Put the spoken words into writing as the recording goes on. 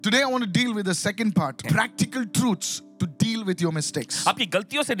Today I want to deal with the second part, practical truths to deal with your mistakes. आपकी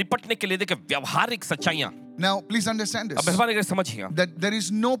गलतियों से निपटने के लिए देखिए व्यावहारिक सच्चाइयां. Now, please understand अब this, मेहरबानी करके समझिए that there is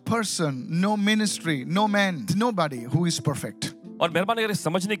no person, no ministry, no man, nobody who is perfect. और मेहरबानी करके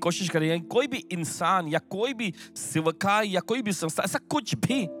समझने की कोशिश करिए कोई भी इंसान या कोई भी सेवकाई या कोई भी संस्था ऐसा कुछ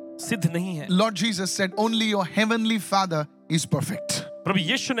भी सिद्ध नहीं है. Lord Jesus said, only your heavenly Father is perfect. प्रभु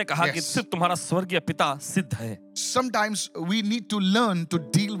यीशु ने कहा कि सिर्फ तुम्हारा स्वर्गीय पिता सिद्ध है. Sometimes we need to learn to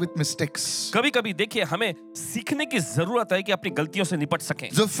deal with mistakes. कभी-कभी देखिए हमें सीखने की जरूरत है कि अपनी गलतियों से निपट सकें.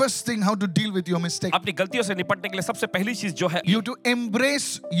 The first thing how to deal with your mistake, अपनी गलतियों से निपटने के लिए सबसे पहली चीज जो है you have to embrace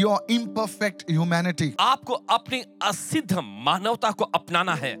your imperfect humanity. आपको अपनी असिद्ध मानवता को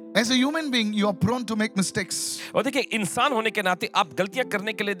अपनाना है. As a human being, you are prone to make mistakes. और देखिए इंसान होने के नाते आप गलतियां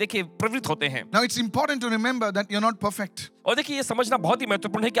करने के लिए देखिए प्रवृत्त होते हैं. Now it's important to remember that you're not perfect. और देखिए ये समझना बहुत ही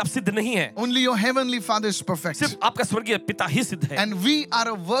महत्वपूर्ण है कि आप सिद्ध नहीं हैं. Only your heavenly Father is perfect. सिर्फ आपका स्वर्गीय पिता ही सिद्ध है. And we are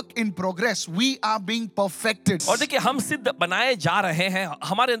a work in progress. We are being perfected. और देखिए हम सिद्ध बनाए जा रहे हैं.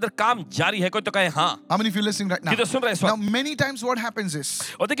 हमारे अंदर काम जारी है. कोई तो कहे हाँ. How many of you listening right now? कितने सुन रहे हैं इस Now, वक्त? many times what happens is,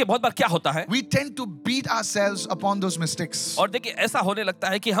 और देखिए बहुत बार क्या होता है we tend to beat ourselves upon those mistakes. और देखिए ऐसा होने लगता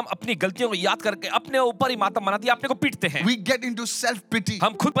है कि हम अपनी गलतियों को याद करके अपने ऊपर ही मातम मनाती अपने को पीटते हैं. We get into self-pity.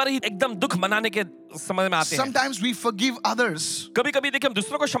 हम खुद पर ही एकदम दुख मनाने के समझ में आते हैं. Sometimes we forgive others. कभी-कभी देखिए हम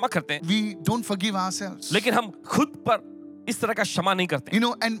दूसरों को क्षमा करते हैं We don't forgive ourselves. लेकिन हम खुद पर इस तरह का क्षमा नहीं करते. You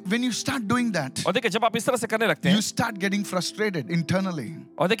know, and when you start doing that, और देखिए जब आप इस तरह से करने लगते you हैं start getting frustrated internally.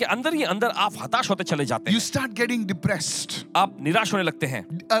 और देखिए अंदर ही अंदर आप हताश होते चले जाते You हैं. start getting depressed. आप निराश होने लगते हैं.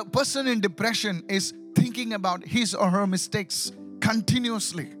 A person in depression is thinking about his or her mistakes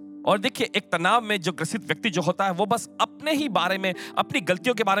continuously. और देखिए एक तनाव में जो ग्रसित व्यक्ति जो होता है वो बस अपने ही बारे में अपनी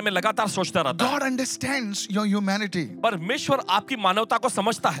गलतियों के बारे में लगातार सोचता रहता है. God understands your humanity. परमेश्वर आपकी मानवता को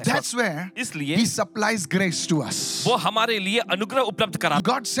समझता है. That's where इसलिए He supplies grace to us. वो हमारे लिए अनुग्रह उपलब्ध कराता.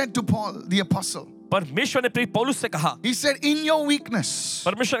 God said to Paul, the apostle, परमेश्वर ने प्रेरित पौलुस से कहा, He said, in your weakness,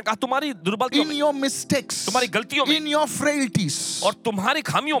 परमेश्वर ने कहा तुम्हारी दुर्बलताओं in में, your mistakes, तुम्हारी गलतियों में in your frailties, और तुम्हारी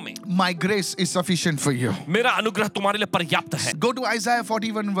खामियों में my grace is sufficient for you. मेरा अनुग्रह तुम्हारे लिए पर्याप्त है. Go to Isaiah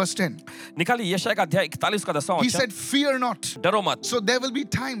 41 verse 10. निकालिए यशायाह का अध्याय 41 का 10वां He वचन. said, fear not. डरो मत. So there will be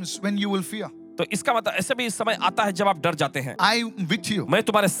times when you will fear. तो इसका मतलब ऐसे भी समय आता है जब आप डर जाते हैं. I am with you. मैं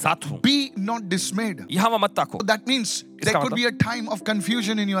तुम्हारे साथ हूँ. Be not dismayed. यहाँ मत ताको. That means there इसका could be a time of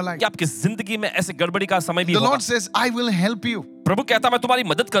confusion in your life. कि आपकी जिंदगी में ऐसे गड़बड़ी का समय भी The होगा. Lord says, I will help you. प्रभु कहता मैं तुम्हारी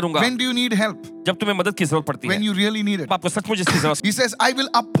मदद करूंगा. When do you need help? जब तुम्हें मदद की जरूरत पड़ती है. When you really need it. आपको सचमुच इसकी जरूरत. He says, I will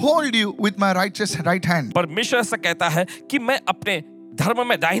uphold you with my righteous right hand. परमेश्वर ऐसा कहता है कि मैं अपने धर्म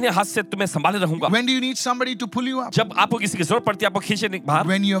में दाहिने हाथ से तुम्हें संभाले रहूंगा. When do you need somebody to pull you up? जब आपको किसी की जरूरत पड़ती है आपको खींचे बाहर.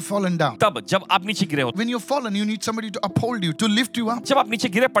 When you have fallen down. तब जब आप नीचे गिरे होते. When you've fallen, you need somebody to uphold you, to lift you up. जब आप नीचे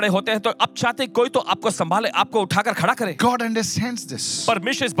गिरे पड़े होते हैं तो आप चाहते हैं कोई तो आपको संभाले, आपको उठाकर खड़ा करे. God understands this.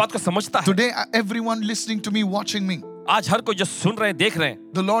 परमेश्वर इस बात को समझता है. Today, everyone listening to me, watching me, आज हर कोई जो सुन रहे हैं देख रहे हैं,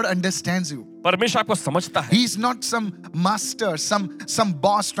 the Lord understands you. परमेश्वर आपको समझता है. He is not some master, some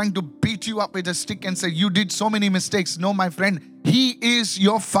boss trying to beat you up with a stick and say, you did so many mistakes. No, my friend, He is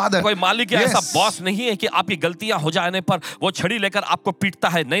your Father. कोई मालिक या ऐसा Yes. Boss नहीं है कि आपकी गलतियां हो जाने पर वो छड़ी लेकर आपको पीटता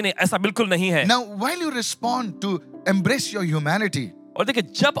है. नहीं नहीं, ऐसा बिल्कुल नहीं है. Now, while you respond to embrace your humanity, और देखिए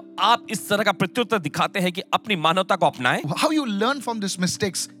जब आप इस तरह का प्रत्युत्तर दिखाते हैं कि अपनी मानवता को अपनाएं, how you learn from these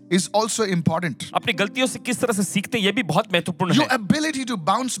mistakes is also important. अपनी गलतियों से किस तरह से सीखते हैं ये भी बहुत महत्वपूर्ण Your है. ability to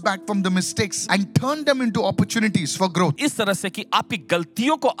bounce back from the mistakes and turn them into opportunities for growth. इस तरह से कि आपकी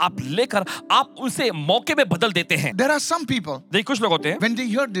गलतियों को आप लेकर आप उसे मौके में बदल देते हैं. There are some people, देखिए कुछ लोग होते हैं when they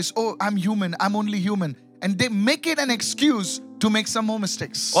hear this, oh, I'm human, I'm only human, and they make it an excuse to make some more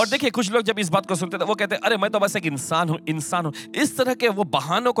mistakes. और देखिए कुछ लोग जब इस बात को सुनते हैं वो कहते हैं अरे मैं तो बस एक इंसान हूँ. इस तरह के वो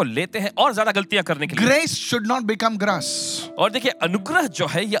बहानों को लेते हैं और ज्यादा गलतियां करने के लिए. Grace should not become grass. और देखिए अनुग्रह जो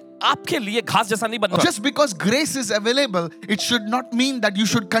है ये आपके लिए घास जैसा नहीं बनना. Just because grace is available, it should not mean that you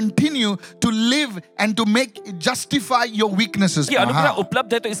should continue to live and to justify your weaknesses. कि अनुग्रह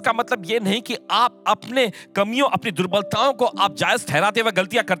उपलब्ध है तो इसका मतलब ये नहीं कि आप अपने कमियों अपनी दुर्बलताओं को आप जायज ठहराते हुए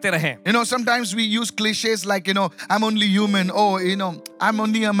गलतियां करते रहें. You know, sometimes we use cliches like, you know, I'm only human. Oh, you know, I'm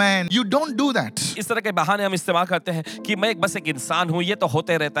only a man. You don't do that. इस तरह के बहाने हम इस्तेमाल करते हैं कि मैं बस एक इंसान हूँ, ये तो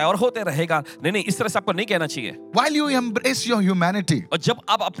होते रहता है और होते रहेगा. नहीं नहीं, इस तरह से आपको नहीं कहना चाहिए. While you embrace your humanity, और जब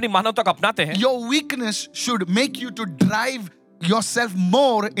आप अपनी मानवता को अपनाते हैं, your weakness should make you to drive yourself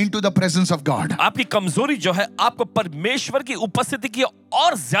more into the presence of God. आपकी कमजोरी जो है आपको परमेश्वर की उपस्थिति की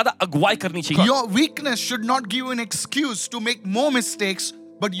और ज्यादा अगुवाई करनी चाहिए. Your weakness should not give you an excuse to make more mistakes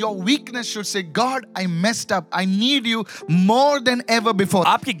but your weakness should say, God, I messed up. I need you more than ever before.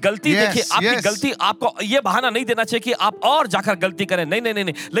 आपकी गलती Yes, देखिए, आपकी yes. गलती आपको ये बहाना नहीं देना चाहिए कि आप और जाकर गलती करें, नहीं नहीं नहीं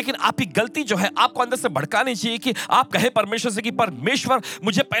नहीं, लेकिन आपकी गलती जो है आपको अंदर से भड़कानी चाहिए कि आप कहे परमेश्वर से कि परमेश्वर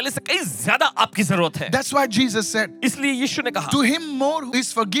मुझे पहले से कहीं ज्यादा आपकी जरूरत है। That's why Jesus said, इसलिए यीशु ने कहा, to him more who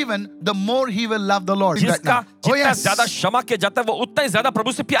is forgiven, the more he will love the Lord. Right जिसका now. Oh, जितना yes. ज्यादा क्षमा किया जाता है वो उतना ही ज्यादा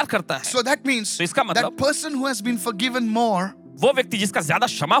प्रभु से प्यार करता है। So that means तो इसका that मतलब person who has been forgiven more, वो व्यक्ति जिसका ज्यादा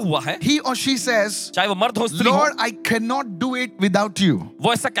क्षमा हुआ है, he or she says, चाहे वो मर्द हो स्त्री हो, Lord, I cannot do it without you.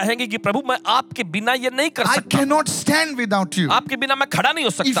 वो ऐसा कहेंगे कि प्रभु मैं आपके बिना ये नहीं कर I सकता, cannot stand without you. आपके बिना मैं खड़ा नहीं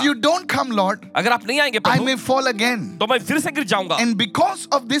हो If सकता। you don't come, Lord, अगर आप नहीं आएंगे I Prabhu may fall again. तो मैं फिर से गिर जाऊंगा। And because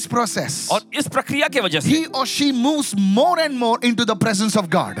of this process, और इस प्रक्रिया के वजह से he or she moves more and more into the presence of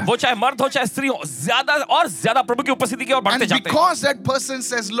God. वो चाहे मर्द हो चाहे स्त्री हो, ज्यादा और ज्यादा प्रभु की उपस्थिति की ओर बढ़ते And जाते हैं। because that person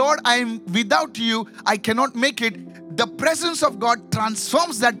says, Lord, I am without you, I cannot make it, the presence of God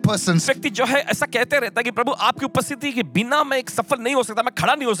transforms that person. व्यक्ति जो है ऐसा कहते रहता है कि प्रभु आपकी उपस्थिति के बिना मैं एक सफल नहीं हो सकता, मैं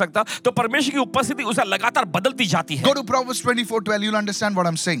खड़ा नहीं हो सकता, तो परमेश्वर की उपस्थिति उसे लगातार बदलती जाती है। Go to Proverbs 24:12, you'll understand what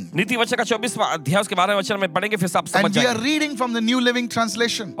I'm saying. नीति वचन का 24वां अध्याय उसके 12वें वचन में पढ़ेंगे, फिर से आप समझ And we are जाएंगे। reading from the New Living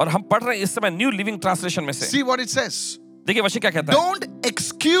Translation. और हम पढ़ रहे हैं इस समय न्यू लिविंग ट्रांसलेशन में से। See what it says. देखिए वचन क्या कहता है। Don't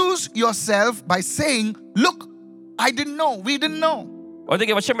excuse yourself by saying, look, I didn't know, we didn't know. और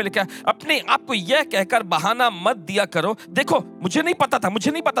देखिए वचन में लिखा है, अपने आप को यह कहकर बहाना मत दिया करो, देखो मुझे नहीं पता था,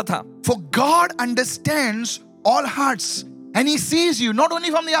 मुझे नहीं पता था। For God understands all hearts and he sees you not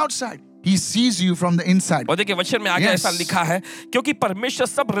only from the outside, he sees you from the inside. और देखिए वचन में आगे Yes. ऐसा लिखा है, क्योंकि परमेश्वर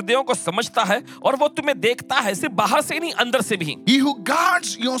सब हृदयों को समझता है और वो तुम्हें देखता है, सिर्फ बाहर से नहीं अंदर से भी। He who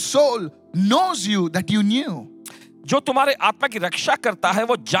guards your soul knows you that you knew. जो तुम्हारे आत्मा की रक्षा करता है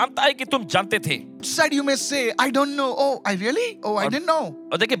वो जानता है कि तुम जानते थे। Outside you may say, I don't know. Oh, I really? Oh, I didn't know.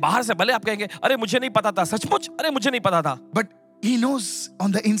 और देखिए बाहर से भले आप कहेंगे, अरे मुझे नहीं पता था, सचमुच अरे मुझे नहीं पता था, But he knows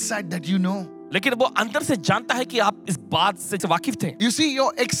on the inside that you know. लेकिन वो अंदर से जानता है कि आप इस बात से वाकिफ थे। You see,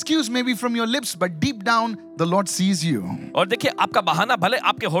 your excuse may be from your lips, but deep down, the Lord sees you. और देखिए आपका बहाना भले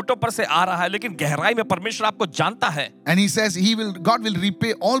आपके होठों पर से आ रहा है, लेकिन गहराई में परमेश्वर आपको जानता है। And he says, God will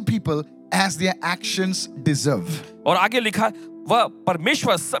repay all people as their actions deserve. और आगे लिखा, वह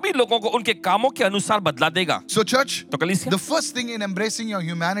परमेश्वर सभी लोगों को उनके कामों के अनुसार बदला देगा। So church, तो कलीसिया, the first thing in embracing your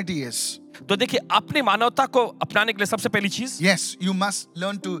humanity is, तो देखिए अपनी मानवता को अपनाने के लिए सबसे पहली चीज, yes, you must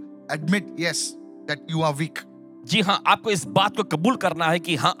learn to admit, yes, that you are weak. जी हाँ, आपको इस बात को कबूल करना है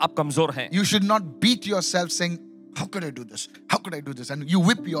कि हाँ आप कमजोर हैं। You should not beat yourself saying, how could I do this? How could I do this? And you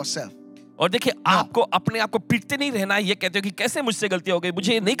whip yourself. और देखिए आपको अपने आप को पीटते नहीं रहना है, ये कहते हो कि कैसे मुझसे गलती हो गई,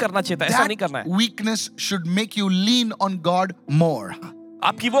 मुझे ये नहीं करना चाहिए था, ऐसा नहीं करना That है। weakness should make you lean on God more.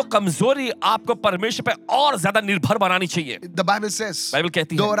 आपकी वो कमजोरी आपको परमेश्वर पे और ज्यादा निर्भर बनानी चाहिए। The Bible says, बाइबल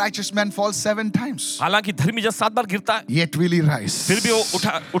कहती though है, a righteous man falls 7 times, हालांकि धर्मी जन 7 बार गिरता है, yet will he rise. फिर भी वो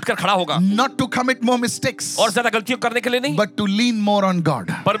उठकर खड़ा होगा। Not to commit more mistakes, और ज्यादा गलतियों करने के लिए नहीं, but to lean more on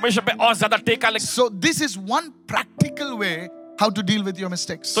God. परमेश्वर पे और ज्यादा टेका ले। So this is one practical way how to deal with your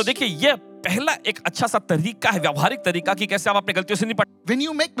mistakes. तो देखिए ये पहला एक अच्छा सा तरीका है, व्यवहारिक तरीका कि कैसे आप अपनी गलतियों से निपट। When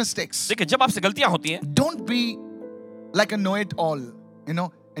you make mistakes, देखिए जब आपसे गलतियां होती हैं, don't be like a know-it-all,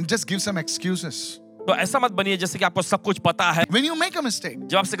 and just give some excuses. तो ऐसा मत बनिए जैसे कि आपको सब कुछ पता है। When you make a mistake,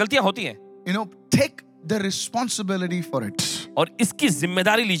 जब आपसे गलतियां होती हैं, take the responsibility for it. और इसकी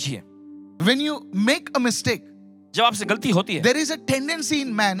जिम्मेदारी लीजिए। When you make a mistake, जब आपसे गलती होती है, there is a tendency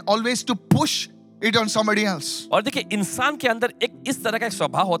in man always to push it on somebody else. और देखिए इंसान के अंदर एक इस तरह का एक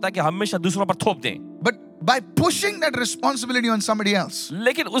स्वभाव होता है कि हमेशा दूसरों पर थोप दें। But by pushing that responsibility on somebody else,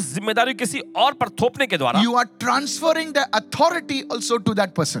 लेकिन उस जिम्मेदारी किसी और पर थोपने के द्वारा you are transferring the authority also to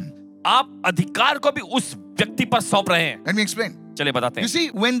that person. आप अधिकार को भी उस व्यक्ति पर सौंप रहे हैं। Let me explain. चलिए बताते You हैं।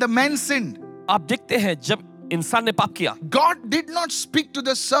 see, when the man sinned, आप देखते हैं जब इंसान ने पाप किया, God did not speak to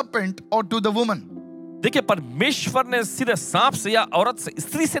the serpent or to the woman, देखिए परमेश्वर ने सीधे सांप से या औरत से,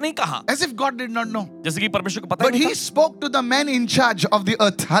 स्त्री से नहीं कहा, as if God did not know. जैसे कि परमेश्वर को पता But ही नहीं he था। spoke to the man in charge of the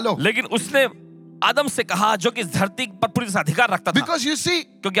earth. Hello. लेकिन उसने आदम से कहा जो कि इस धरती पर पूरी तरह से अधिकार रखता था। Because you see,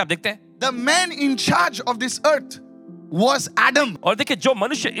 क्योंकि आप देखते हैं, the man in charge of this earth was Adam. और देखिए जो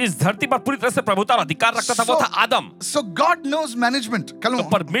मनुष्य इस धरती पर पूरी तरह से प्रभुता और अधिकार रखता था वो था आदम। So God knows management. Come तो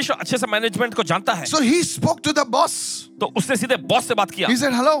on. परमेश्वर अच्छे से मैनेजमेंट को जानता है। So he spoke to the boss. तो उसने सीधे बॉस से बात किया। He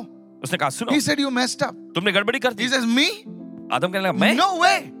said, hello. उसने कहा सुनो, He said, you messed up. तुमने गड़बड़ी कर दी। He says, me? आदम कहने लगा मैं? No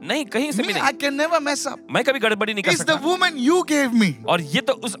way. नहीं, कहीं से भी Me, नहीं, I can never mess up. मैं कभी गड़बड़ी नहीं कर It's the सकता। woman you gave me. और ये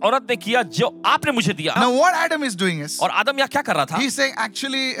तो उस औरत ने किया जो आपने मुझे दिया। Now what Adam is doing is, और आदम यहाँ क्या कर रहा था? he's saying,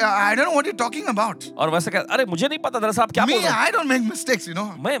 actually, I don't know what you're talking about. और वैसे कह, अरे मुझे नहीं पता दरअसल आप क्या बोल Me, रहे I don't make mistakes, हो।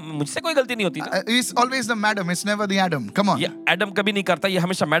 मैं मुझसे कोई गलती नहीं होती ना। It's always the madam. It's never the Adam. Come on. ये एडम कभी नहीं करता, ये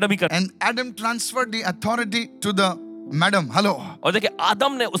हमेशा मैडम ही करता। And Adam transferred the authority to the Madam, hello. और देखिए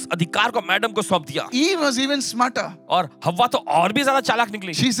आदम ने उस अधिकार को मैडम को सौंप दिया Eve was even smarter. और हव्वा तो और भी ज्यादा चालाक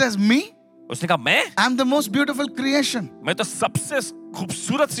निकली। She says, me? उसने कहा मैं I'm the most beautiful creation. मैं तो सबसे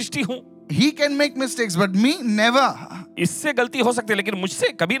खूबसूरत सृष्टि हूँ। He can make mistakes, but me, never. इससे गलती हो सकती है लेकिन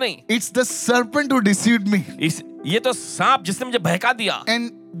मुझसे कभी नहीं। It's the serpent who deceived me. ये तो सांप जिसने मुझे बहका दिया।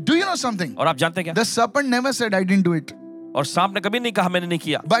 And do you know something? और आप जानते हैं क्या? The serpent never said, I didn't do it. और सांप ने कभी नहीं कहा मैंने नहीं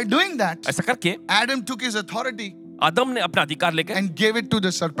किया। By doing that, ऐसा करके Adam took his authority आदम ने अपना अधिकार लेकर and gave it to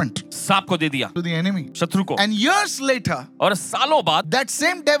the serpent, सांप को दे दिया, to the enemy. शत्रु को। And years later, और सालों बाद that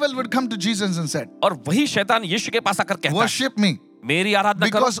same devil would come to Jesus and said, और वही शैतान यीशु के पास आकर कहता है, worship me, मेरी आराधना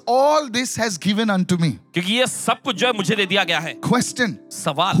करो, because all this has given unto me. क्योंकि ये सब कुछ जो है मुझे दे दिया गया है। Question,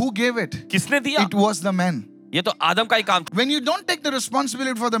 सवाल, who gave it? किसने दिया? It was the man. ये तो आदम का ही काम था। When you don't take the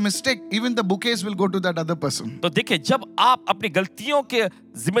responsibility for the mistake, even the bouquets will go to that other person. तो देखिए जब आप अपनी गलतियों के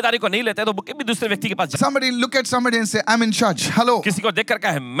जिम्मेदारी को नहीं लेते तो बुके भी दूसरे व्यक्ति के पास जाते। Somebody look at somebody and say, I'm in charge. Hello. किसी को देखकर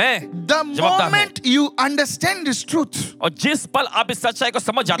कहे मैं The जवाबदार हूँ। moment you understand this truth, और जिस पल आप इस सच्चाई को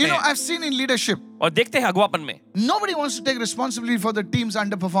समझ जाते you know, हैं I've seen in leadership, और देखते हैं अगुवापन में, nobody wants to take responsibility for the team's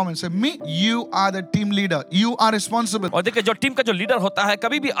underperformance. Say, me, you are the team leader. You are responsible. और देखिए जो टीम का जो लीडर होता है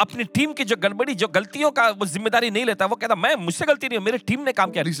कभी भी अपनी टीम की जो गड़बड़ी जो गलतियों का वो जिम्मेदारी नहीं लेता। वो कहता मैं मुझसे गलती नहीं है, मेरी टीम ने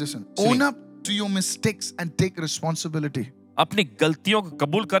काम किया। Please listen. Own up to your mistakes and take responsibility. अपनी गलतियों को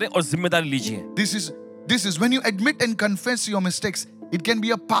कबूल करें और जिम्मेदारी लीजिए। This is when you admit and confess your mistakes, it can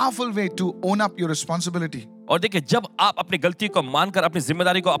be a powerful way to own up your responsibility. और देखिए जब आप अपनी गलती को मानकर अपनी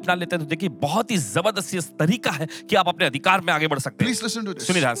जिम्मेदारी को अपना लेते हैं तो देखिए बहुत ही जबरदस्त तरीका है कि आप अपने अधिकार में आगे बढ़ सकते हैं। Please listen to this.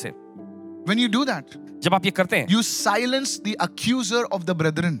 सुनिए ध्यान से। When you do that, जब आप ये करते हैं, you silence the accuser of the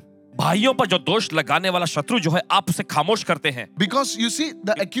brethren. भाइयों पर जो दोष लगाने वाला शत्रु जो है आप उसे खामोश करते हैं। Because you see,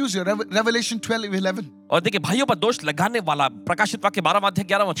 the accuser, Revelation 12:11. और देखिए भाइयों पर दोष लगाने वाला प्रकाशित वाक्य 12 अध्याय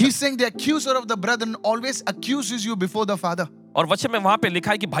 11 वचन। He's saying the accuser of the brethren always accuses you before the Father. और वचन में वहां पे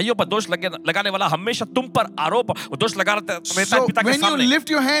लिखा है कि भाइयों पर दोष लगाने वाला हमेशा तुम पर आरोप दोष लगा रहता है So पिता के when you सामने। lift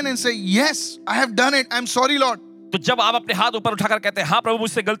your hand and say, yes, I have done it, I'm sorry, Lord. तो जब आप अपने हाथ ऊपर उठाकर कहते हैं हाँ प्रभु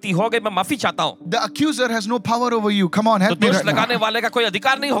मुझसे गलती हो गई मैं माफी चाहता हूँ, The accuser has no power over you. Come on, तो help me दोष right now. लगाने वाले का कोई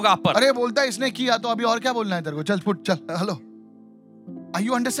अधिकार नहीं होगा आप पर। अरे बोलता है इसने किया तो अभी और क्या बोलना है तेरे को? चल फुट चल. Hello. Are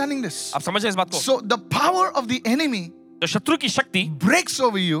you understanding this? आप समझ रहे हैं इस बात को? So the power of the enemy तो शत्रु की शक्ति breaks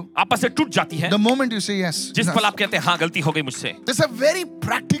over you आपस से टूट जाती है the moment you say yes. जिस पल आप कहते हैं हाँ गलती हो गई मुझसे। This is a very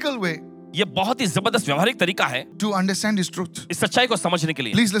practical way ये बहुत ही जबरदस्त व्यवहारिक तरीका है to understand this truth. इस सच्चाई को समझने के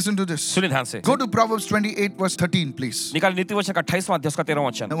लिए। Please listen to this. सुनिए ध्यान से। Go to Proverbs 28 verse 13, please. निकाल नीति वचन का 28वां अध्याय उसका 13वां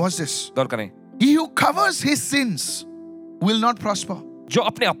वचन। Now watch this. गौर करें। He who covers his sins will not prosper. जो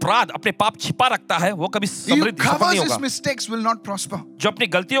अपने अपराध अपने पाप छिपा रखता है वो कभी He who समृद्ध सफल covers नहीं his होगा। mistakes will not prosper. जो अपनी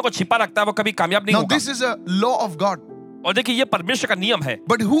गलतियों को छिपा रखता है वो कभी कामयाब नहीं Now होगा। this is a law of God. और देखिए ये परमेश्वर का नियम है।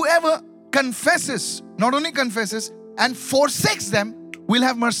 But whoever confesses, not only confesses and forsakes them will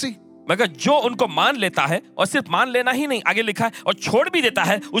have mercy. मगर जो उनको मान लेता है और सिर्फ मान लेना ही नहीं आगे लिखा है और छोड़ भी देता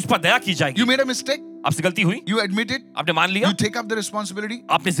है उस पर दया की जाएगी। You made a mistake, आपसे गलती हुई, you admit it, आपने मान लिया, you take up the responsibility,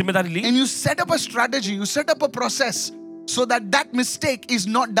 आपने जिम्मेदारी ली and you set up a strategy, you set up a process so that that mistake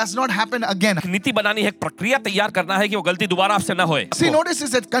does not happen again. नीति बनानी है, एक प्रक्रिया तैयार करना है कि वो गलती दोबारा आपसे ना होए। See, notice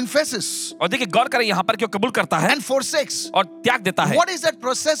is that confesses और देखिए गौर करें यहाँ पर कि वो कबूल करता है and forsakes. और त्याग देता है। What is that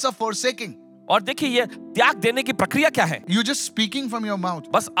process of forsaking? और देखिए ये त्याग देने की प्रक्रिया क्या है? You're just speaking from your mouth.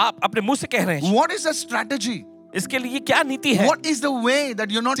 बस आप अपने मुंह से कह रहे हैं। What is the strategy? इसके लिए क्या नीति है? What is the way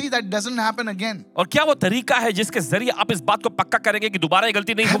that you're not see that doesn't happen again? और क्या वो तरीका है जिसके जरिए आप इस बात को पक्का करेंगे कि दोबारा ये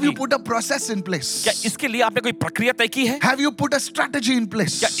गलती नहीं Have होगी? you put a process in place? क्या इसके लिए आपने कोई प्रक्रिया तय की है? Have you put a strategy in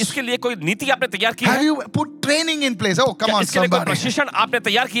place? क्या इसके लिए कोई नीति आपने तैयार की Have है? you put training in place? Oh, come क्या on, इसके लिए कोई somebody. प्रशिक्षण आपने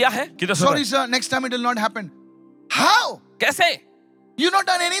तैयार किया है? किधर सुन Sorry, रहे sir, next time it will not happen. How? हैं? कैसे? You've not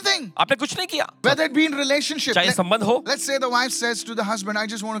done anything. आपने कुछ नहीं किया। Whether it be in relationship. चाहे संबंध हो Let's say the wife says to the husband, I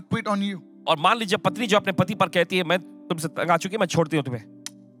just want to quit on you. और मान लीजिए पत्नी जो अपने पति पर कहती है मैं तुमसे तंग आ चुकी, मैं छोड़ती हूँ तुम्हें,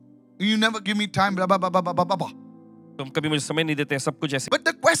 You never give me time, blah, blah, blah, blah, blah, blah, blah. तुम कभी मुझे समय नहीं देते, सब कुछ ऐसे। But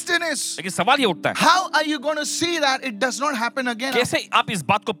the question is, लेकिन सवाल ये उठता है how are you going to see that it does not happen again? कैसे आप इस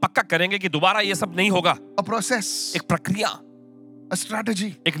बात को पक्का करेंगे कि दोबारा ये सब नहीं होगा? A process, एक प्रक्रिया, a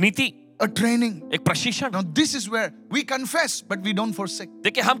strategy, एक नीति, a training. एक प्रशिक्षण। Now this is where we confess, but we don't forsake.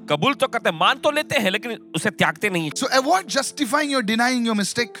 देखिए हम कबूल तो करते हैं, मान तो लेते हैं, लेकिन उसे त्यागते नहीं। So avoid justifying or denying your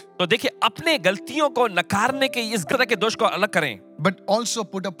mistake, तो देखिए अपने गलतियों को नकारने के इस तरह के दोष को अलग करें, but also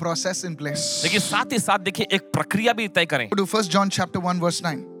put a process in place. लेकिन साथ ही साथ देखिए एक प्रक्रिया भी तय करें। Go to 1 John chapter 1 verse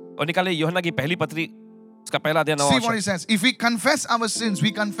 9. और निकाले यूहन्ना की पहली पत्री उसका पहला अध्याय See what 9वां he says. If we confess our sins,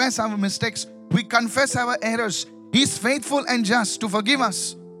 we confess our mistakes, we confess our errors, he is faithful and just to forgive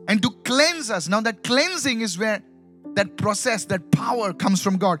us and to cleanse us. Now that cleansing is where that process, that power comes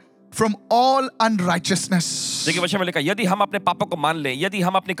from God. from all unrighteousness. देखिए वचन में लिखा, यदि हम अपने पापों को मान लें, यदि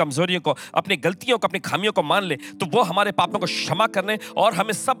हम अपनी कमजोरियों को, अपनी गलतियों को, अपनी खामियों को मान लें, तो वो हमारे पापों को क्षमा करने और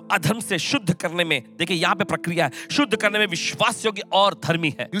हमें सब अधर्म से शुद्ध करने में, देखिए यहाँ पे प्रक्रिया है, शुद्ध करने में विश्वास योग्य और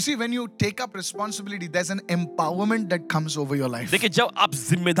धर्मी है। You see, when you take up responsibility, there's an empowerment that comes over your life. देखिए जब आप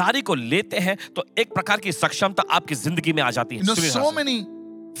जिम्मेदारी को लेते हैं तो एक प्रकार की सक्षमता आपकी जिंदगी में आ जाती है। You know, so many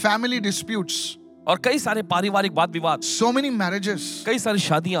family disputes, और कई सारे पारिवारिक वाद विवाद, so many marriages, कई सारी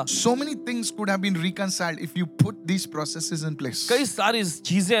शादियां, so many things could have been reconciled if you put these processes in place. कई सारी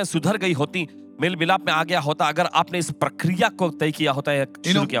चीजें सुधर गई होती, मेल मिलाप में आ गया होता अगर आपने इस प्रक्रिया को तय किया होता है,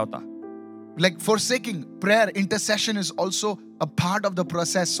 शुरू किया होता। Like forsaking prayer, intercession is also a part of the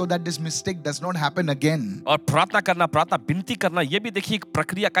process so that this mistake does not happen again. और प्रार्थना करना, प्रार्थना विनती करना, ये भी देखिए एक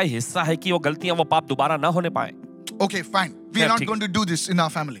प्रक्रिया का ही हिस्सा है कि वो गलतियां, वो पाप दोबारा ना होने पाए। Okay, fine. We are not going to do this in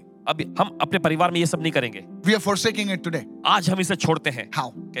our family. अभी हम अपने परिवार में ये सब नहीं करेंगे। We are forsaking it today. आज हम इसे छोड़ते हैं। How?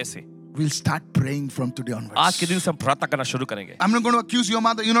 कैसे? We'll start praying from today onwards. आज के दिन से हम प्रार्थना करना शुरू करेंगे। I'm not going to accuse your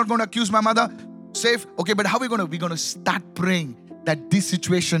mother. You're not going to accuse my mother. Safe. Okay, but how are we going to? We're going to start praying that this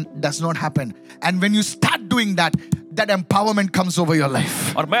situation does not happen. And when you start doing that, that empowerment comes over your life.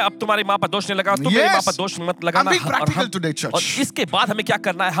 और मैं अब तुम्हारी माँ पर दोष नहीं लगाऊं, तुम मेरी माँ पर दोष मत लगाना। I'm being practical today, church. और इसके बाद हमें क्या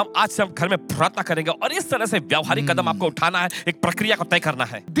करना है? हम आज से हम घर में प्रार्थना करेंगे और इस तरह से व्यावहारिक कदम आपको उठाना है, एक प्रक्रिया को तय करना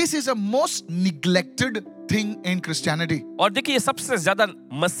है। This is a most neglected thing in Christianity. और देखिए ये सबसे ज्यादा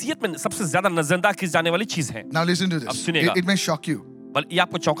मसीहत में सबसे ज्यादा नजरअंदाज की जाने वाली चीज है। Now listen to अब this. सुनिएगा। It may shock you. ये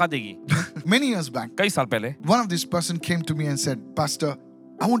आपको चौंका देगी। Many years back, कई साल पहले one of this person came to me and said, Pastor,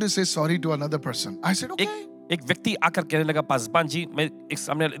 I want to say sorry to another person. I said, okay. एक व्यक्ति आकर कहने लगा, पासवान जी मैं एक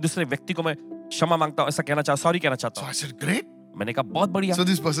सामने दूसरे व्यक्ति को मैं क्षमा मांगता हूँ, ऐसा कहना चाहता, सॉरी कहना चाहता So हूँ। I said, great. मैंने कहा बहुत बढ़िया। So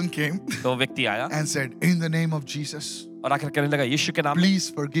this person came तो व्यक्ति आया and said, in the name of Jesus, और आकर कहने लगा, यीशु के नाम में, please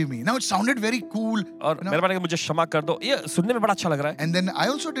forgive me. Now it sounded very cool. और मेहरबानी करके मुझे क्षमा कर दो। ये सुनने में बड़ा अच्छा लग रहा है। And then I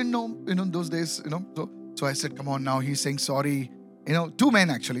also didn't know, those days, so I said, come on, now he's saying sorry. Two men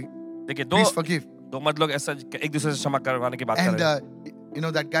actually. देखिए Please forgive. दो मर्द लोग ऐसा एक दूसरे से क्षमा करवाने की बात कर And रहे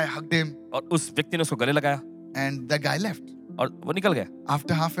हैं। that guy hugged him और उस व्यक्ति ने उसको गले लगाया and that guy left. और वो निकल गया।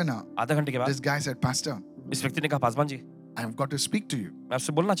 After half an hour, आधा घंटे के बाद this guy said, Pastor, इस व्यक्ति ने कहा, Paswan ji I've got to speak to you. मैं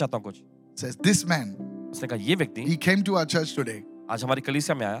आपसे बोलना चाहता हूँ कुछ। Says, this man, उसने कहा, ये व्यक्ति he came to our church today. आज हमारी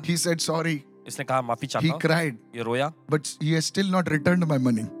कलीसिया में आया। He said sorry. इसने कहा माफी चाहता He हूँ। cried, ये रोया, but he has still not returned my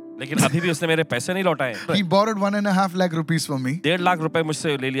money. लेकिन अभी भी उसने मेरे पैसे नहीं लौटाए। He borrowed 1.5 lakh rupees from me. 1.5 lakh रुपए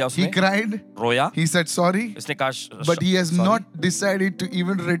मुझसे ले लिया He उसने। cried. रोया, He said sorry, इसने कहा but he has sorry। not decided to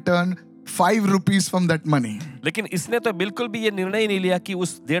even return 5 rupees from that money. लेकिन इसने तो बिल्कुल भी ये निर्णय ही नहीं लिया कि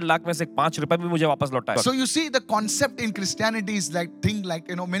उस 1.5 लाख में से 5 रुपए भी मुझे वापस लौटाए। So you see, the concept in Christianity is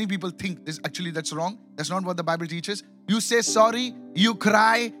many people think this, actually that's wrong. That's not what the Bible teaches. You say sorry, you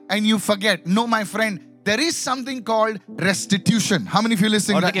cry, and you forget. No, my friend, there is something called restitution. How many of you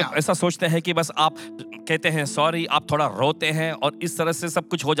listening और right देखिए now? ऐसा सोचते हैं कि बस आप कहते हैं सॉरी, आप थोड़ा रोते हैं और इस तरह से सब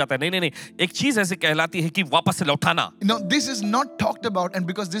कुछ हो जाता है। नहीं नहीं नहीं, एक चीज ऐसी कहलाती है कि वापस से लौटाना। No, this is not talked about, and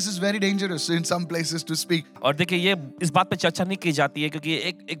because this is very dangerous in some places to speak. और देखिए ये इस बात पे चर्चा नहीं की जाती है क्योंकि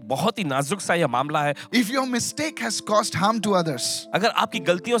एक बहुत ही नाजुक सा यह मामला है। If your mistake has caused harm to others, अगर आपकी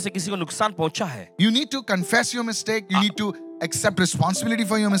गलतियों से किसी को नुकसान पहुंचा है, you need to confess your mistake. You need to accept responsibility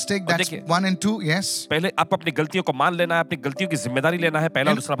for your mistake. That's देखिए, 1 and 2. Yes. पहले आपको अपनी गलतियों को मान लेना है, अपनी गलतियों की जिम्मेदारी लेना है,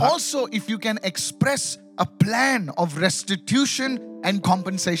 पहला और And दूसरा भाग। also, if you can express a plan of restitution and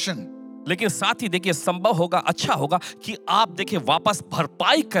compensation. लेकिन साथ ही देखिए संभव होगा, अच्छा होगा कि आप देखिए वापस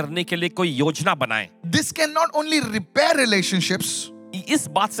भरपाई करने के लिए कोई योजना बनाएं। This can not only repair relationships, इस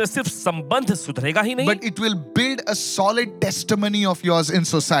बात से सिर्फ संबंध सुधरेगा ही नहीं, but it will build a solid testimony of yours in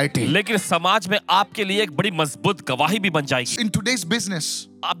society. लेकिन समाज में आपके लिए एक बड़ी मजबूत गवाही भी बन जाएगी। In today's business,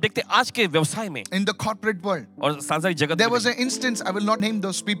 आप देखते हैं आज के व्यवसाय में in the corporate world, और सांसारिक जगत there में was an instance, I will not name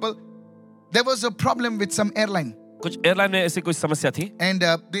those people. There was a problem with some airline, कुछ एयरलाइन में ऐसी कुछ समस्या थी and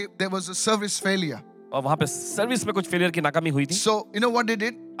there was a service failure. और वहां पे सर्विस में कुछ फेलियर की नाकामी हुई थी। So, you know what they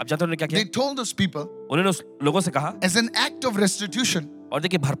did? आप जानते हैं उन्होंने क्या They किया? told those people, उन्होंने उस लोगों से कहा, as an act of restitution, और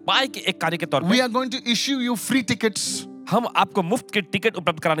देखिए भरपाई के एक कार्य के तौर we पे are going to issue you free tickets हम आपको मुफ्त के टिकट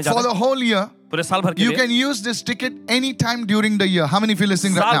उपलब्ध कराने जा for रहे the हैं whole year. पूरे साल भर के You लिए। can use this ticket anytime during the year. How many of you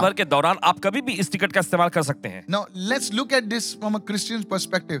listening right साल now? भर के दौरान आप कभी भी इस टिकट का इस्तेमाल कर सकते हैं। Now, let's look at this from a Christian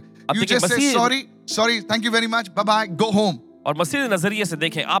perspective. अब You देखिए, just say Masih- sorry, thank you very much, bye-bye, go home. और मसीह के नजरिए से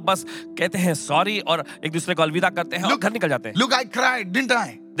देखें, आप बस कहते हैं सॉरी और एक दूसरे को अलविदा करते हैं और घर निकल जाते हैं। Look, I cried, didn't I?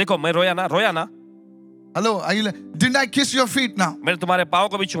 देखो मैं रोया ना, Hello, didn't I kiss your feet now? मैंने तुम्हारे पाँव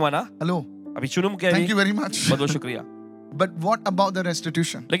को भी छुआ ना, Hello, अभी चुनुम किया thank ji, you very much. बहुत बहुत शुक्रिया। But what about the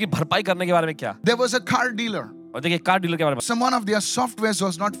restitution? लेकिन भरपाई करने के बारे में क्या? There was a car dealer. और देखिए कार डीलर के बारे में, some one of their softwares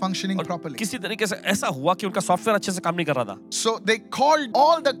was not functioning और properly. किसी तरीके से ऐसा हुआ कि उनका सॉफ्टवेयर अच्छे से काम नहीं कर रहा था. So they called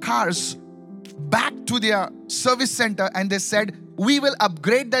all the cars back to their service center and they said, we will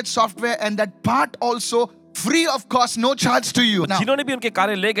upgrade that software and that part also free of cost, no charge to you. Now, जिन्होंने भी उनके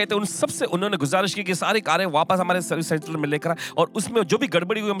कारें ले गए थे उन सब से उन्होंने गुजारिश की कि सारी कारें वापस हमारे सर्विस सेंटर में लेकर आए और उसमें जो भी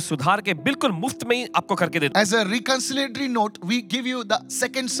गड़बड़ी हुई हम सुधार के बिल्कुल मुफ्त में ही आपको करके देते हैं. as a reconciliatory note, we give you the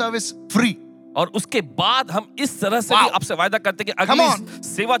second service free. और उसके बाद हम इस तरह से भी आपसे वायदा करते हैं कि Come on. अगली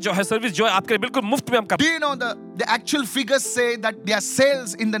सेवा जो है, सर्विस जो है, आपके लिए बिल्कुल मुफ्त में हम करते Do हैं. you know the actual figures say that their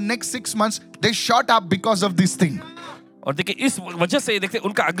sales in the next 6 months, they shot up because of this thing. और देखिए इस वजह से देखते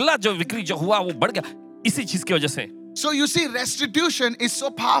उनका अगला जो बिक्री जो हुआ वो बढ़ गया इसी चीज की वजह से. So you see, restitution is so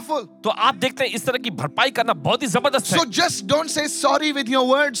powerful. तो आप देखते हैं इस तरह की भरपाई करना बहुत ही जबरदस्त है. So just don't say sorry with your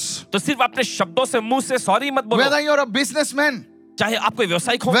words. तो सिर्फ अपने शब्दों से मुंह से सॉरी मत बोलो. Whether you're a businessman, चाहे आप कोई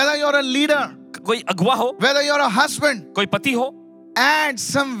व्यवसायिक हो, whether you're a leader, कोई अगुवा हो, whether you're a husband, कोई पति हो, add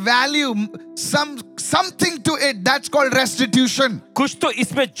some value, something to it. That's called restitution. कुछ तो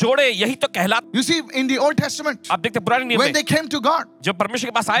इसमें जोड़े, यही तो कहलाता. You see, in the Old Testament, आप देखते हैं पुराने नियम when में they came to God, जब परमेश्वर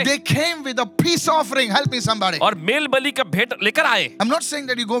के पास आए they came with a peace offering. Help me, somebody. और मेल बलि का भेंट लेकर आए. I'm not saying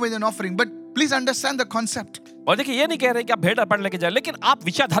that you go with an offering, but please understand the concept. और देखिए ये नहीं कह रहे कि आप भेंट अर्पण लेके जाए, लेकिन आप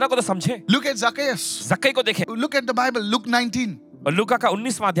विचारधारा को तो समझे. Look at Zacchaeus. जक्कई को देखें Look at the Bible, Luke 19. और लूका का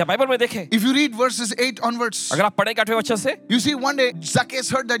 19वां अध्याय बाइबल में देखें. If you read verses 8 onwards, अगर आप पढ़ेंगे 8वें वचन से, you see one day Zacchaeus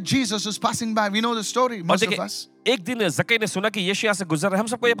heard that Jesus was passing by. We know the story, और most of देखिए us. एक दिन जक्कई ने सुना कि यीशु यहाँ से गुजर रहे हैं. हम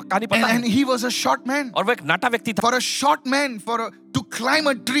सबको ये कहानी पता And है. he was a short man. और वो एक नाटा व्यक्ति था. For a short man, to climb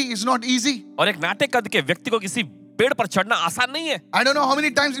a tree is not easy. और एक नाटे कद के व्यक्ति को किसी पेड़ पर चढ़ना आसान नहीं है. I don't know how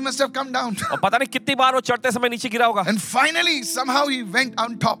many times he must have come down. और पता नहीं कितनी बार वो चढ़ते समय नीचे गिरा होगा. And finally, somehow he went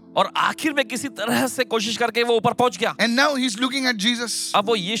on top. और आखिर में किसी तरह से कोशिश करके वो ऊपर पहुंच गया. And now he's looking at Jesus. अब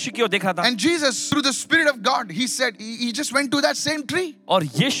वो यीशु की ओर देख रहा था. And Jesus, through the Spirit of God, he said, he just went to that same tree. और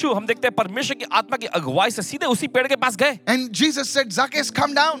यीशु हम देखते हैं परमेश्वर की आत्मा की अगुवाई से सीधे उसी पेड़ के पास गए. And Jesus said, Zacchaeus,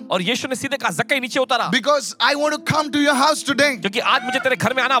 come down. और यीशु ने सीधे कहा जक्कई नीचे उतारा. Because I want to come to your house today. क्योंकि आज मुझे तेरे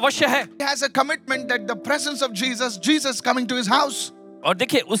घर में आना अवश्य है. He has a commitment that the presence of Jesus coming to his house. और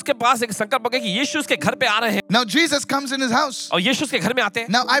देखिए उसके पास एक संकल्प हो गया कि यीशु उसके घर पे आ रहे हैं. Now Jesus comes in his house. और यीशु उसके घर में आते हैं.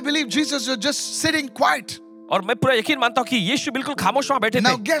 Now I believe Jesus was just sitting quiet. और मैं पूरा यकीन मानता हूँ कि यीशु बिल्कुल खामोश वहाँ बैठे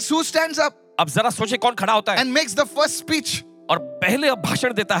Now थे. guess who stands up अब जरा सोचे कौन खड़ा होता है and makes the first speech? और पहले अब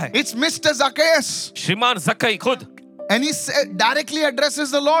भाषण देता है. It's Mr. Zacchaeus. श्रीमान जक्कई खुद. And he directly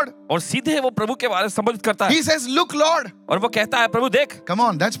addresses the Lord. और सीधे वो प्रभु के बारे में संबोधित करता है. He says, look, Lord. और वो कहता है प्रभु देख. Come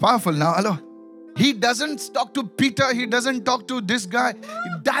on, that's powerful now. Hello. He doesn't talk to Peter. He doesn't talk to this guy. He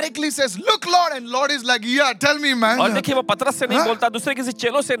directly says, look, Lord. And Lord is like, yeah, tell me, man. और देखिए वो पतरस से नहीं हाँ? बोलता, दूसरे किसी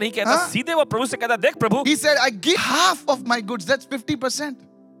चेलों से नहीं कहता, हाँ? सीधे वो प्रभु से कहता देख प्रभु He said, I give half of my goods. That's 50%.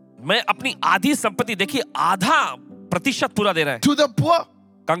 मैं अपनी आधी संपत्ति देखिए आधा प्रतिशत पूरा दे रहा है. To the poor.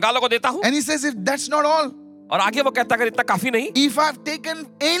 कंगालों को देता हूँ. And he says, if that's not all, और आगे वो कहता अगर इतना काफी नहीं, if I've taken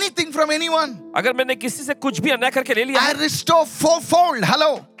anything from anyone, अगर मैंने किसी से कुछ भी अन्याय करके ले लिया I restore fourfold.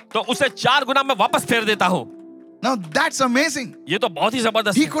 Hello. तो उसे 4 गुना मैं वापस फेर देता हूँ. Now that's amazing. ये तो बहुत ही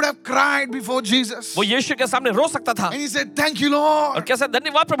जबरदस्त He है. could have cried before Jesus. वो यीशु के सामने रो सकता था And he said, thank you, और Lord. कैसा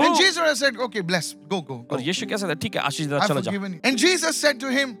धन्यवाद प्रभु. And Jesus would have said, okay, bless. Go. और यीशु कैसा था ठीक है आशीष देना I've चलो जाओ. forgiven you. And Jesus said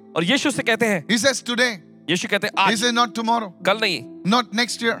to him, और यीशु से कहते हैं, he says today. यीशु कहते हैं He आज, says not tomorrow, कल नहीं, not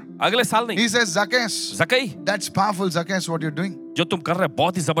next year. अगले साल नहीं. He says, Zacchaeus, जक्कई that's powerful, Zacchaeus, what you're doing. जो तुम कर रहे हो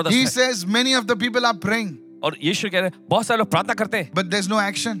बहुत ही जबरदस्त He है. says many of the people are praying, और यीशु कह रहे हैं बहुत सारे लोग प्रार्थना करते हैं but there's no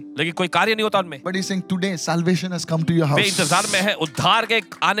action. लेकिन कोई कार्य नहीं होता उनमें. But he's saying today salvation has come to your way house. इंतजार में है उद्धार के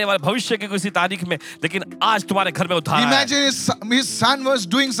आने वाले भविष्य की किसी तारीख में, लेकिन आज तुम्हारे घर में उद्धार आया है. Imagine his son was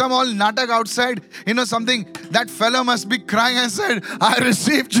doing some all natak outside, something. That fellow must be crying and said, I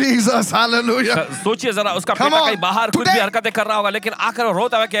received Jesus, hallelujah. सोचिए जरा उसका Come बेटा on, कहीं बाहर कुछ today. भी हरकतें कर रहा होगा, लेकिन आकर वो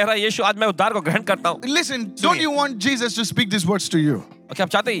रोता हुआ कह रहा है यीशु आज मैं उद्धार को ग्रहण करता हूँ. Listen, don't you want Jesus to speak these words to you? क्या आप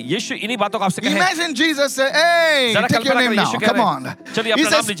चाहते हैं यीशु इन्हीं बातों को आपसे कहे? Imagine Jesus say, hey, जरा take your कल्पना name करें, now, यीशु कह come रहे on. हैं, चलिए He अपना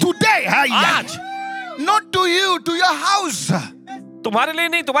नाम says, लीजिए. today, आज not to you, to your house. तुम्हारे लिए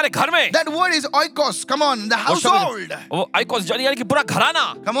नहीं तुम्हारे घर में. That word is oikos, come on, the household. वो आइकोस यानी कि पूरा घराना.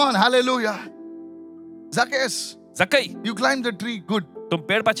 Come on, hallelujah. Zacchaeus, जक्कई you climbed the tree, good. तुम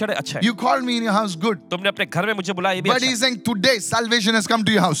पेड़ पर चढ़े अच्छा है. You called me in your house, good. तुमने अपने घर में मुझे बुलाया ये भी But अच्छा है. he's saying today salvation has come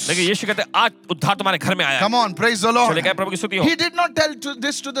to your house. लेकिन यीशु कहते हैं आज उद्धार तुम्हारे घर में आया है. Come on, praise the Lord. चलिए कहें प्रभु की स्तुति हो. He did not tell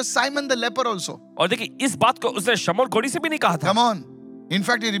this to the Simon the leper also. और देखिए इस बात को उसने शमौन कोढ़ी से भी नहीं कहा था. Come on. In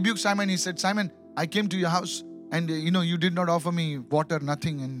fact, he rebuked Simon. He said, Simon, I came to your house and you did not offer me water,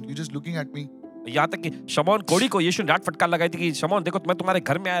 nothing, and you're just looking at me. यहाँ तक कि शमौन कोढ़ी को यीशु ने डांट फटकार लगाई थी कि शमौन देखो मैं तुम्हारे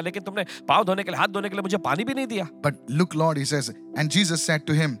घर में आया लेकिन तुमने पाँव धोने के लिए हाथ धोने के लिए मुझे पानी भी नहीं दिया. But look, Lord, he says, and Jesus said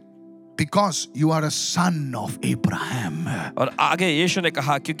to him, because you are a son of Abraham. और आगे यीशु ने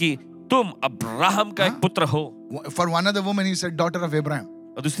कहा क्योंकि तुम अब्राहम का एक पुत्र हो। For one other woman, he said, daughter of Abraham.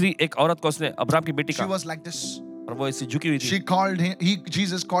 और दूसरी एक औरत को उसने अब्राहम की बेटी She का, was like this. और वो ऐसी झुकी हुई थी। She called him,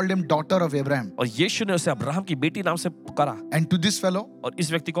 Jesus called him daughter of Abraham. और यीशु ने उसे अब्राहम की बेटी नाम से पुकारा। And to this fellow, और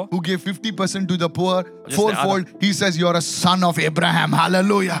इस व्यक्ति को, who gave 50% to the poor, fourfold, he says, you're a son of Abraham.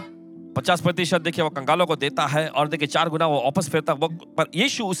 Hallelujah. 50% देखिए वो कंगालों को देता है और देखिए 4 गुना वो वापस फेरता वो, पर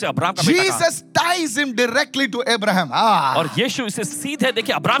यीशु उसे अब्राहम का बेटा कहा। Jesus ties him directly to Abraham. और यीशु इसे सीधे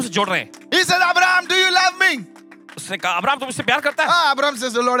देखिए अब्राहम से जोड़ रहे हैं। He said, Abraham, do you love me? उसने कहा अब्राहम तुम मुझसे प्यार करता है? Abraham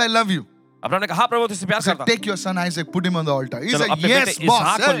says, the Lord, I love you. Abraham ने कहा प्रभु तुझसे प्यार He said, करता। take your son Isaac, put him on the altar. He चलो said, अपने yes, बेटे boss.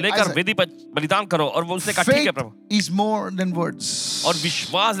 इसहाक को Hey, लेकर Isaac. वेदी पर बलिदान करो और वो उसने कहा ठीक है Faith Prabhu. is more than words. और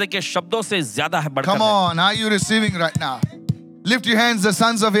विश्वास देखिए शब्दों से ज्यादा है, बढ़कर Come है। on, are you receiving right now? Lift your hands, the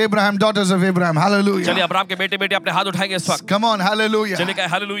sons of Abraham, daughters of Abraham. चलिए Hallelujah. अब्राहम के बेटे बेटे अपने हाथ उठाएंगे इस वक्त। Come on, hallelujah. चलिए कहे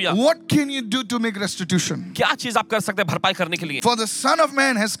hallelujah. What can you do to make restitution? क्या चीज आप कर सकते हैं भरपाई करने के लिए? For the Son of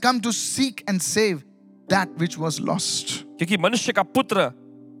Man has come to seek and save that which was lost. क्योंकि मनुष्य का पुत्र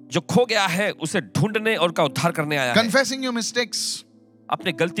जो खो गया है उसे ढूंढने और का उद्धार करने आया है। Confessing your mistakes,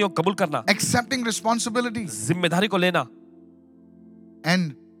 अपने गलतियों को कबूल करना, accepting responsibilities, जिम्मेदारी को लेना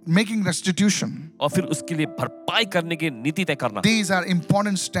and making restitution. और फिर उसके लिए भरपाई करने की नीति तय करना। These are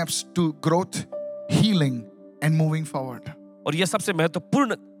important steps to growth, healing, and moving forward. और ये सबसे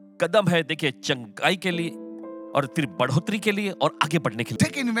महत्वपूर्ण कदम है देखिए चंगाई के लिए और फिर बढ़ोतरी के लिए और आगे बढ़ने के लिए।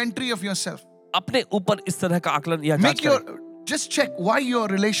 Take inventory of yourself. अपने ऊपर इस तरह का आकलन या जांच Make your, करें। just check why your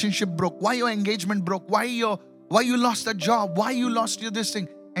relationship broke, why your engagement broke, why you lost a job, why you lost your this thing,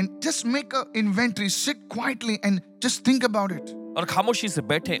 and just make a inventory. Sit quietly and just think about it. और खामोशी से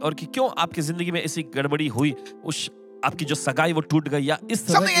बैठे और कि क्यों आपकी जिंदगी में ऐसी गड़बड़ी हुई, उस आपकी जो सगाई वो टूट गई या इस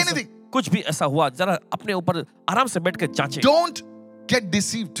तरह Something, की anything. कुछ भी ऐसा हुआ, जरा अपने ऊपर आराम से बैठ के जांचें Don't get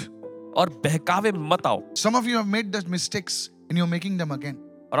deceived. और बहकावे में मत आओ। Some of you have made those mistakes and you're making them again.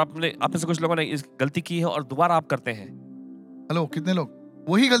 और आप में से कुछ लोगों ने इस गलती की है और दोबारा आप करते हैं। हेलो, कितने लोग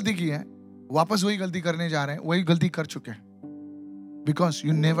वही गलती की है, वापस वही गलती करने जा रहे हैं, वही गलती कर चुके हैं? Because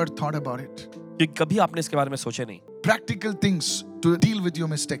you never thought about it. क्योंकि कभी आपने इसके बारे में सोचे नहीं। Practical things to deal with your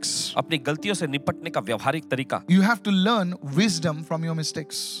mistakes. अपनी गलतियों से निपटने का व्यवहारिक तरीका। You have to learn wisdom from your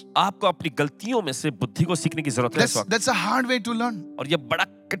mistakes. आपको अपनी गलतियों में से बुद्धि को सीखने की जरूरत है इस वक्त। That's a hard way to learn. और ये बड़ा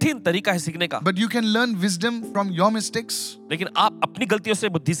कठिन तरीका है सीखने का। But you can learn wisdom from your mistakes, लेकिन आप अपनी गलतियों से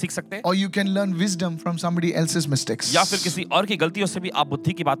बुद्धि सीख सकते हैं or you can learn wisdom from somebody else's mistakes. या फिर किसी और की गलतियों से भी आप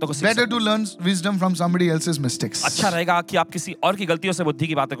बुद्धि की बातों को सीख Better सकते to learn wisdom from somebody else's mistakes. हैं। अच्छा रहेगा कि आप किसी और की गलतियों से बुद्धि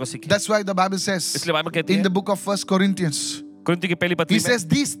की बातों को सीखें। That's why the Bible says इसलिए बाइबल कहती in है the book of 1 Corinthians, कुरिन्थियों की पहली पत्री he में, says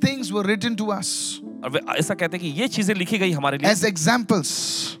these things were written to us और वे ऐसा कहते हैं कि ये चीजें लिखी गई हमारे लिए as examples.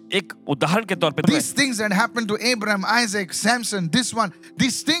 एक उदाहरण के तौर पे। These things that happened to Abraham, Isaac, Samson, this one,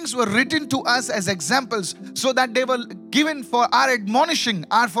 these things were written to us as examples so that they were given for our admonishing,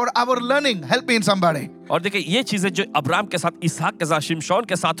 or for our learning. Help me in somebody. और देखिए ये चीजें जो Abraham के साथ, इसहाक के साथ, शिमशोन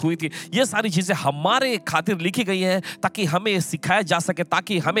के साथ हुई थी, ये सारी चीजें हमारे खातिर लिखी गई हैं ताकि हमें सिखाया जा सके,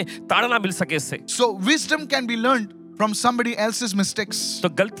 ताकि हमें ताड़ना मिल सके इससे। So wisdom can be learned from somebody else's mistakes. तो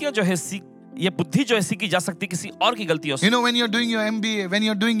गलतियां जो है ये बुद्धि जो है सीखी जा सकती है किसी और की गलतियों से। You know, when you're doing your MBA, when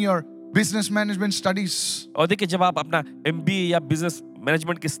you're doing your business management studies, और देखिए जब आप अपना MBA या बिजनेस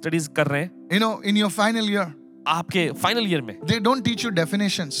मैनेजमेंट की स्टडीज कर रहे हैं, you know, in your final year, आपके फाइनल ईयर में they don't teach you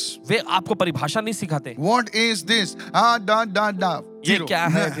definitions. वे आपको परिभाषा नहीं सिखाते। What is this? Ah, da, da, da. ये Zero. क्या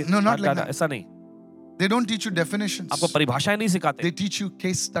है? No, not like that. ऐसा नहीं, They don't teach you definitions. आपको परिभाषाएं नहीं सिखाते, They teach you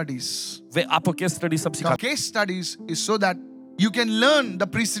case studies. वे आपको केस स्टडी सब Now, सिखाते case studies is so that you can learn the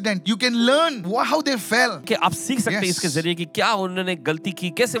precedent. You can learn how they fell, कि आप सीख सकते हैं Yes. इसके जरिए कि क्या उन्होंने गलती की,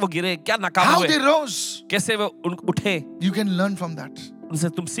 कैसे वो गिरे, क्या नाकाम how हुए, they rose. कैसे वो उठे, You can learn from that. उनसे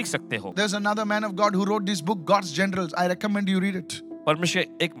तुम सीख सकते हो। There's another man of God who wrote this book, God's Generals. I recommend you read it.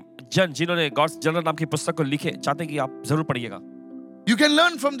 परमेश्वर एक जन जिन्होंने गॉड्स जनरल नाम की पुस्तक को लिखे, चाहते हैं कि आप जरूर पढ़िएगा। You can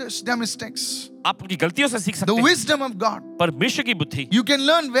learn from their mistakes. आप उनकी गलतियों से सीख The सकते हैं, wisdom of God. परमेश्वर की बुद्धि। You can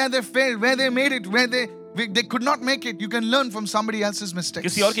learn where they failed, where they made it, where they could not make it. You can learn from somebody else's mistakes.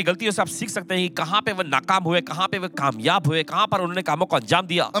 किसी और की गलतियों से आप सीख सकते हैं कि कहाँ पे वो नाकाम हुए, कहाँ पे वो कामयाब हुए, कहाँ पर उन्होंने कामों को अंजाम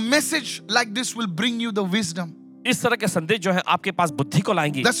दिया। A message like this will bring you the wisdom. इस तरह के संदेश जो है आपके पास बुद्धि को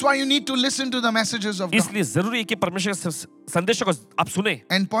लाएंगे। That's why you need to listen to the messages of God. इसलिए जरूरी है कि परमेश्वर के संदेशों को आप सुने।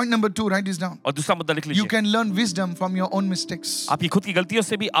 And point number 2, write this down. और दूसरा मुद्दा लिख You लीजिए, can learn wisdom from your own mistakes. आपकी खुद की गलतियों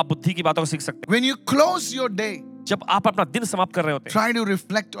से भी आप बुद्धि की बातों को सीख सकते When you close your day, हैं। जब आप अपना दिन समाप्त कर रहे होते हैं, try to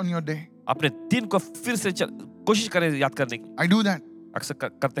reflect on your day. अपने दिन को फिर से कोशिश करें याद करने की। I do that. अक्सर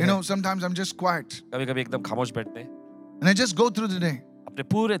करते You हैं, know, sometimes I'm just quiet कभी-कभी एकदम खामोश बैठते हैं, and I just go through the day. अपने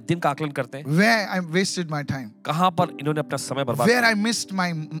पूरे दिन का आकलन करते हैं, where I wasted my time, कहाँ पर इन्होंने अपना समय बर्बाद where किया, I missed my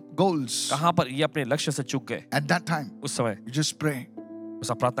goals. कहाँ पर ये अपने लक्ष्य से चूक गए। At that time, उस समय you just pray.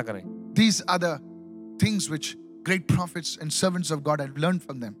 बस आप प्रार्थना करें। These are the things which great prophets and servants of God have learned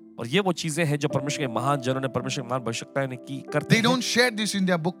from them. और ये वो चीजें हैं जो परमेश्वर के महान जनों ने, परमेश्वर के महान भविष्यवक्ताओं ने की करते They हैं। don't share this in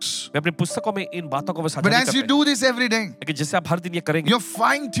their books. वे अपनी पुस्तकों में इन बातों को वे साझा But नहीं as you करते, do this every day, लेकिन जैसे आप हर दिन ये करेंगे, you're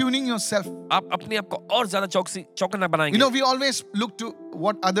fine tuning yourself. आप अपने आप को और ज्यादा चौकन्ना You बनाएंगे। know, we always look to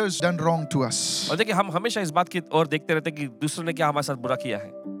what others done wrong to us. और देखिए, हम हमेशा इस बात की ओर देखते रहते हैं कि दूसरों ने क्या हमारे साथ बुरा किया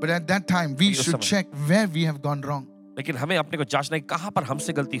है, But at that time, we उस should समय। check where we have gone wrong. लेकिन हमें अपने को जांचना है कहाँ पर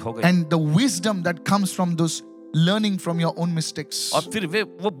हमसे गलती हो गई। And the wisdom that comes from those learning from your own mistakes. और फिर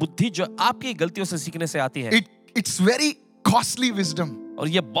वो बुद्धि जो आपकी गलतियों से सीखने से आती है, It's very costly wisdom. और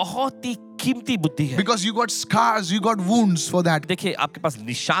ये बहुत ही कीमती बुद्धि है। Because you got scars, you got wounds for that. देखिए, आपके पास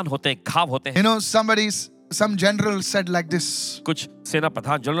निशान होते हैं, घाव होते हैं। You know, some general said like this. कुछ सेना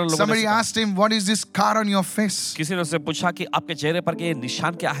प्रधान जनरल लोगों ने Somebody asked him, what is this scar on your face? किसी ने उससे पूछा कि आपके चेहरे पर के ये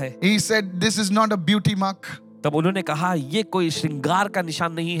निशान क्या है। He said, this is not a beauty mark. तब उन्होंने कहा, ये कोई श्रृंगार का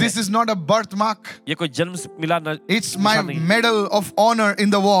निशान नहीं है, This is not a birthmark. ये कोई जन्म से मिला It's my निशान नहीं है। medal of honor in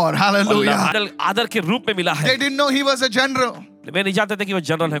the war. Hallelujah. और आदर के रूप में मिला है। They didn't know he was a general. वे नहीं जानते थे कि वो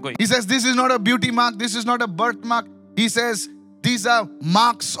जनरल है कोई। He says, this is not a beauty mark. This is not a birthmark. He says, these are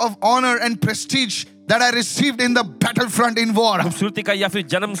marks of honor and prestige that I received in the battlefront in war. खूबसूरती का या फिर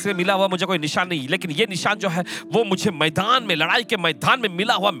जन्म से मिला हुआ मुझे कोई निशान नहीं, लेकिन ये निशान जो है वो मुझे मैदान में, लड़ाई के मैदान में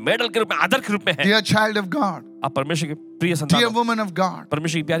मिला हुआ मेडल के रूप में, आदर के रूप में है। Dear child of God, आप परमेश्वर के प्रिय संतान dear हो, woman of God,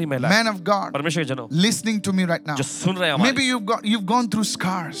 परमेश्वर की प्यारी महिला, man of God, परमेश्वर के जनों listening to me right now. जो सुन रहे हैं हमारे, Maybe you've gone through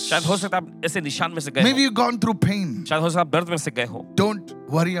scars. शायद हो सकता है आप ऐसे निशान में से गए Maybe हो, you've gone through pain. शायद हो सकता है आप दर्द में से गए हो। Don't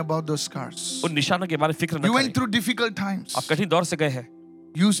worry about those scars. उन निशानों के बारे में फिक्र न You went करें। through difficult times. आप कठिन दौर से गए हैं,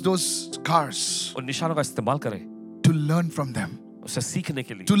 Use those scars उन निशानों का इस्तेमाल करें, to learn from them. उसे सीखने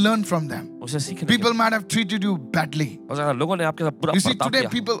के लिए, To learn from them. उसे सीखने के People लिए। might have treated you badly. हो सकता है लोगों ने आपके साथ बुरा You see, बर्ताव today किया।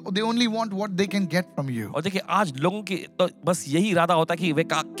 people, they only want what they can get from you. और देखिए, आज लोगों की तो बस यही इरादा होता है कि वे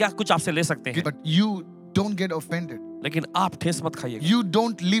क्या कुछ आपसे ले सकते हैं, But you don't get offended. लेकिन आप ठेस मत खाइए, You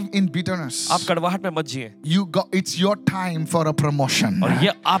don't live in bitterness. आप कड़वाहट में मत जिए। It's your time for a promotion. और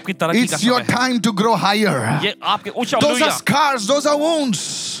ये आपकी तरक्की का It's your समय है, time to grow higher. ये आपके ऊंचा Those are उलूया, scars, those are wounds.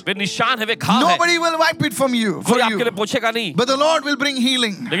 वे निशान है, वे घाव है, Nobody will wipe it from you, for कोई आपके you. लिए पोछेगा नहीं, But the Lord will bring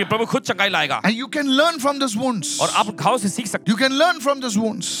healing. लेकिन प्रभु खुद चंगाई लाएगा। And you can learn from those wounds. और आप उन घाव से सीख सकते You can learn from those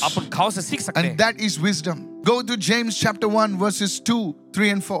wounds. हैं, आप उन घाव से सीख सकते And हैं। that is wisdom. Go to James chapter 1 verses 2,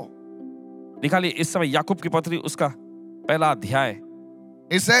 3 and 4. निकालिए इस समय याकूब की पत्री उसका पहला अध्याय,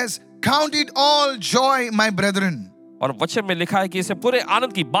 It says, count it all joy, my brethren. और वचन में लिखा है कि इसे पूरे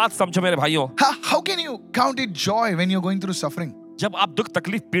आनंद की बात समझो मेरे भाइयों। How can you count it joy when you're going through suffering? जब आप दुख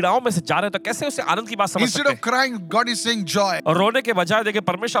तकलीफ पीड़ाओं में से जा रहे हैं तो कैसे उसे आनंद की बात समझ Instead सकते of हैं? crying, God is saying joy. और रोने के बजाय देखिए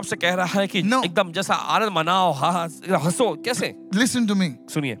परमेश्वर आपसे कह रहा है कि No. एकदम जैसा आनंद मनाओ, हंसो। कैसे? Listen to me.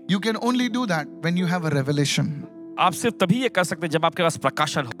 सुनिए, You can only do that when you have a revelation. आप सिर्फ तभी ये कर सकते हैं जब आपके पास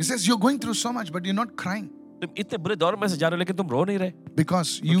प्रकाशन हो। He says you're going through so much, but you're not crying. तुम इतने बुरे दौर में से जा रहे हो लेकिन तुम रो नहीं रहे,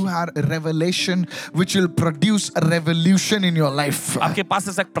 Because you had a revelation which will produce a revolution in your life. आपके पास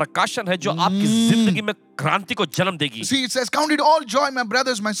ऐसा एक प्रकाशन है जो आपकी जिंदगी में क्रांति को जन्म देगी। See, it says, count it all joy, my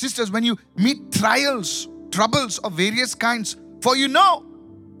brothers, my sisters, when you meet trials, troubles of various kinds. For you know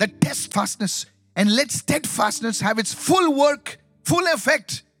that steadfastness, and let steadfastness have its full work, full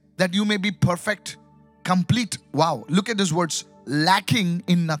effect, that you may be perfect, complete. Wow, look at these words, lacking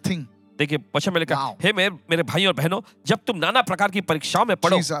in nothing. देखिए वचन में लिखा, Wow. हे मेरे भाइयों और बहनों, जब तुम नाना प्रकार की परीक्षाओं में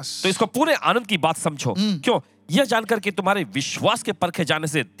पड़ो Jesus. तो इसको पूरे आनंद की बात समझो। क्यों? यह जानकर कि तुम्हारे विश्वास के परखे जाने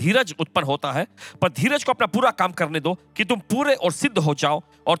से धीरज उत्पन्न होता है, पर धीरज को अपना पूरा काम करने दो कि तुम पूरे और सिद्ध हो जाओ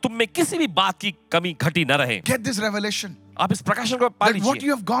और तुम में किसी भी बात की कमी घटी न रहे। Get this revelation. आप इस प्रकाशन को पा That what लीजिए।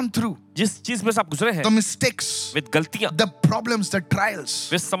 you have gone through, जिस चीज में से आप गुजरे हैं, the mistakes, वे गलतियां, the problems, the trials,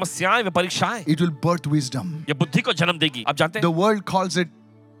 वे समस्याएं, वे परीक्षाएं, it will birth wisdom. ये बुद्धि को जन्म देगी। आप जानते हैं, The world calls it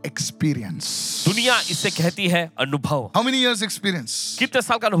experience. दुनिया इसे कहती है अनुभव। How many years experience? कितने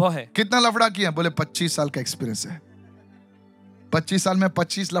साल का अनुभव है? कितना लफड़ा किया? बोले 25 साल का एक्सपीरियंस है। 25 साल में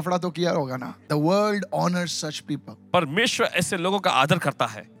 25 लफड़ा तो किया होगा ना। The world honors such people. परमेश्वर ऐसे लोगों का आदर करता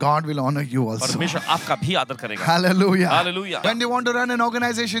है। God will honor you also. परमेश्वर आपका भी आदर करेगा। Hallelujah. Hallelujah. When they want to run an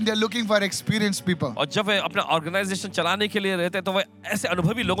organization, they are looking for experienced people. और जब वे अपना ऑर्गेनाइजेशन चलाने के लिए रहते हैं तो वे ऐसे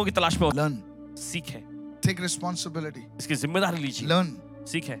अनुभवी लोगों की तलाश में होते Learn. हैं। सीखें, Take responsibility. इसकी जिम्मेदारी लीजिए। Learn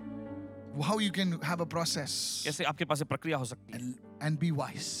सीखें how you can have a process कैसे आपके पास ये प्रक्रिया हो सकती है and be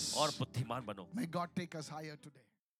wise. और बुद्धिमान बनो। May God take us higher today.